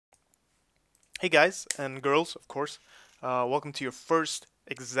Hey guys and girls, of course. Welcome to your first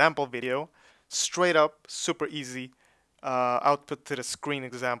example video. Straight up, super easy output to the screen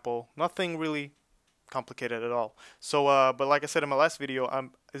example. Nothing really complicated at all. But like I said in my last video,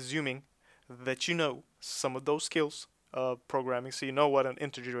 I'm assuming that you know some of those skills of programming, so you know what an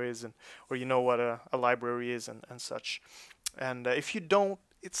integer is, or you know what a library is, and such. And if you don't,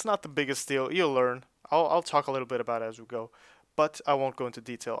 it's not the biggest deal. You'll learn. I'll talk a little bit about it as we go, but I won't go into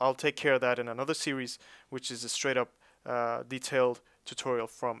detail. I'll take care of that in another series, which is a straight up detailed tutorial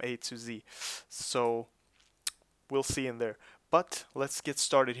from A to Z. So we'll see in there. But let's get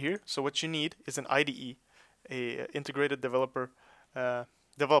started here. So what you need is an IDE, a integrated developer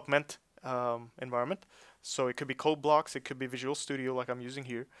development environment. So it could be code blocks, it could be Visual Studio like I'm using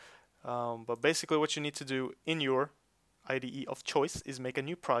here. But basically what you need to do in your IDE of choice is make a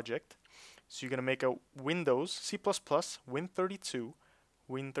new project. So you're going to make a Windows C++ Win32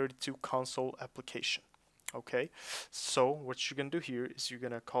 Win32 console application. Okay, so what you're going to do here is you're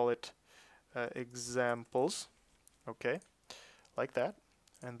going to call it examples. Okay, like that.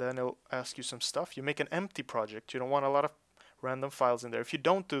 And then it'll ask you some stuff. You make an empty project. You don't want a lot of random files in there. If you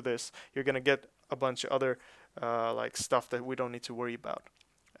don't do this, you're going to get a bunch of other like stuff that we don't need to worry about.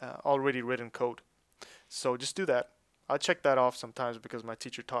 Already written code. So just do that. I check that off sometimes because my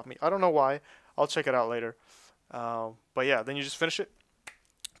teacher taught me. I don't know why. I'll check it out later. But yeah, then you just finish it.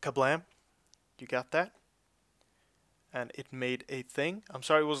 Kablam. You got that. And it made a thing. I'm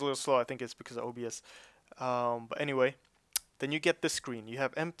sorry it was a little slow. I think it's because of OBS. But anyway, then you get this screen. You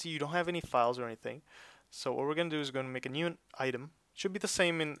have empty. You don't have any files or anything. So what we're going to do is going to make a new item. It should be the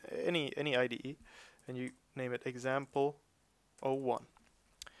same in any IDE. And you name it example 01.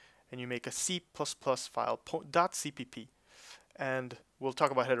 And you make a C++ file .cpp, and we'll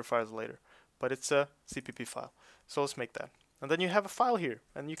talk about header files later, but it's a CPP file. So let's make that, and then you have a file here,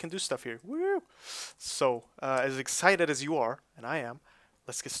 and you can do stuff here. Woo! So as excited as you are, and I am,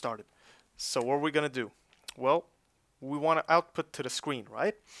 let's get started. So what are we gonna do? Well, we want to output to the screen,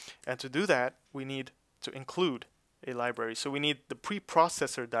 right? And to do that, we need to include a library. So we need the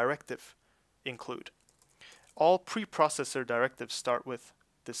Preprocessor Directive include. All Preprocessor directives start with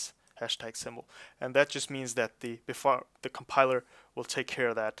this hashtag symbol, and that just means that the compiler will take care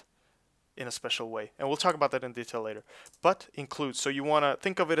of that in a special way, and we'll talk about that in detail later. But include, so you want to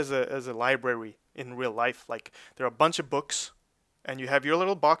think of it as a library in real life. Like there are a bunch of books, and you have your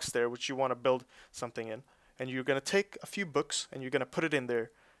little box there which you want to build something in, and you're going to take a few books and you're going to put it in there.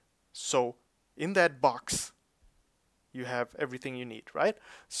 So in that box you have everything you need, right?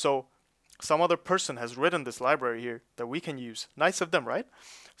 So some other person has written this library here that we can use. Nice of them, right?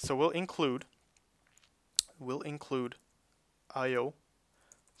 So we'll include IO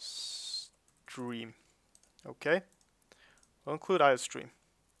stream. Okay? We'll include IO stream.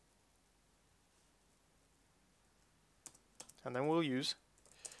 And then we'll use,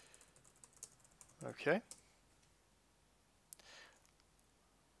 okay.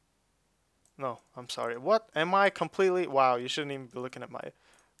 No, I'm sorry. What? Am I completely, wow, you shouldn't even be looking at my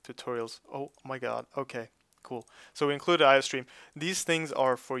tutorials. Oh my god. Okay, cool. So we included IOStream. These things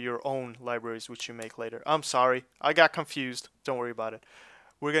are for your own libraries which you make later. I'm sorry, I got confused. Don't worry about it.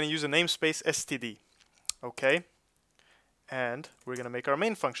 We're going to use a namespace std. Okay? And we're going to make our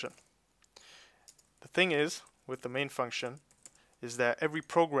main function. The thing is with the main function is that every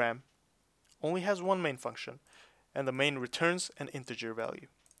program only has one main function, and the main returns an integer value.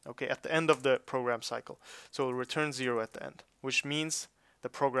 Okay, at the end of the program cycle. So it'll return 0 at the end, which means the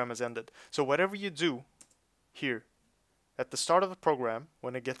program has ended. So whatever you do here at the start of the program,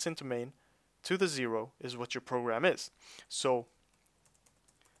 when it gets into main, to the 0 is what your program is. So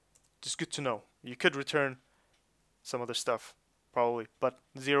just good to know. You could return some other stuff probably, but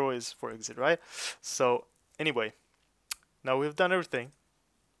 0 is for exit, right? So anyway, now we've done everything.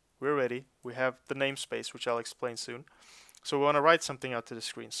 We're ready. We have the namespace, which I'll explain soon. So we want to write something out to the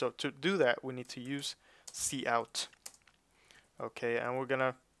screen. So to do that, we need to use cout. Okay, and we're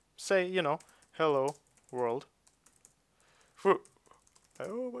gonna say, you know, hello world. Oh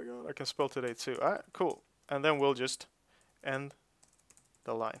my god, I can spell today too. Alright, cool. And then we'll just end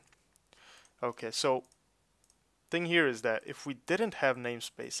the line. Okay, so thing here is that if we didn't have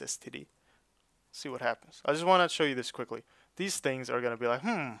namespace std, see what happens. I just want to show you this quickly. These things are gonna be like,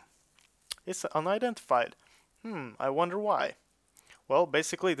 it's unidentified. I wonder why. Well,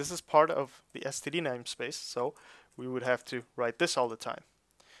 basically this is part of the std namespace, so we would have to write this all the time.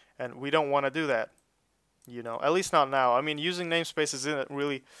 And we don't want to do that, you know, at least not now. I mean, using namespaces isn't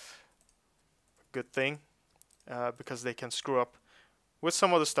really a good thing because they can screw up with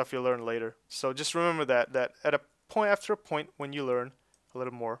some other stuff you'll learn later. So just remember that at a point, after a point when you learn a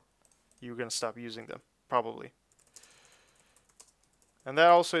little more, you're going to stop using them, probably. And that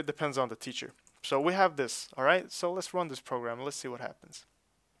also depends on the teacher. So we have this, all right? So let's run this program. Let's see what happens.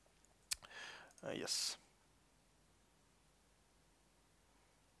 Yes.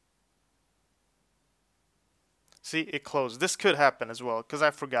 See, it closed. This could happen as well, because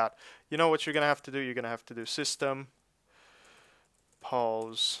I forgot. You know what you're going to have to do? You're going to have to do system,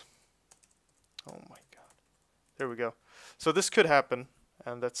 pause. Oh my God. There we go. So this could happen,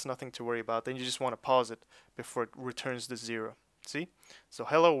 and that's nothing to worry about. Then you just want to pause it before it returns the 0. See? So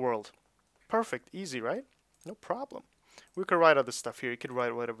hello world. Perfect. Easy, right? No problem. We could write other stuff here. You could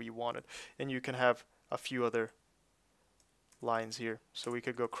write whatever you wanted. And you can have a few other lines here. So we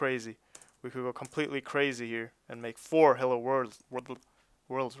could go crazy. We could go completely crazy here and make 4 hello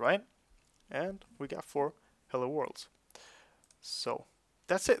worlds, right? And we got 4 hello worlds. So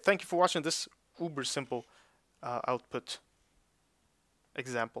that's it. Thank you for watching this uber simple output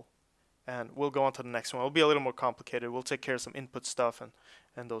example. And we'll go on to the next one. It'll be a little more complicated. We'll take care of some input stuff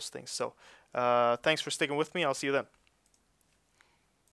and those things. So thanks for sticking with me. I'll see you then.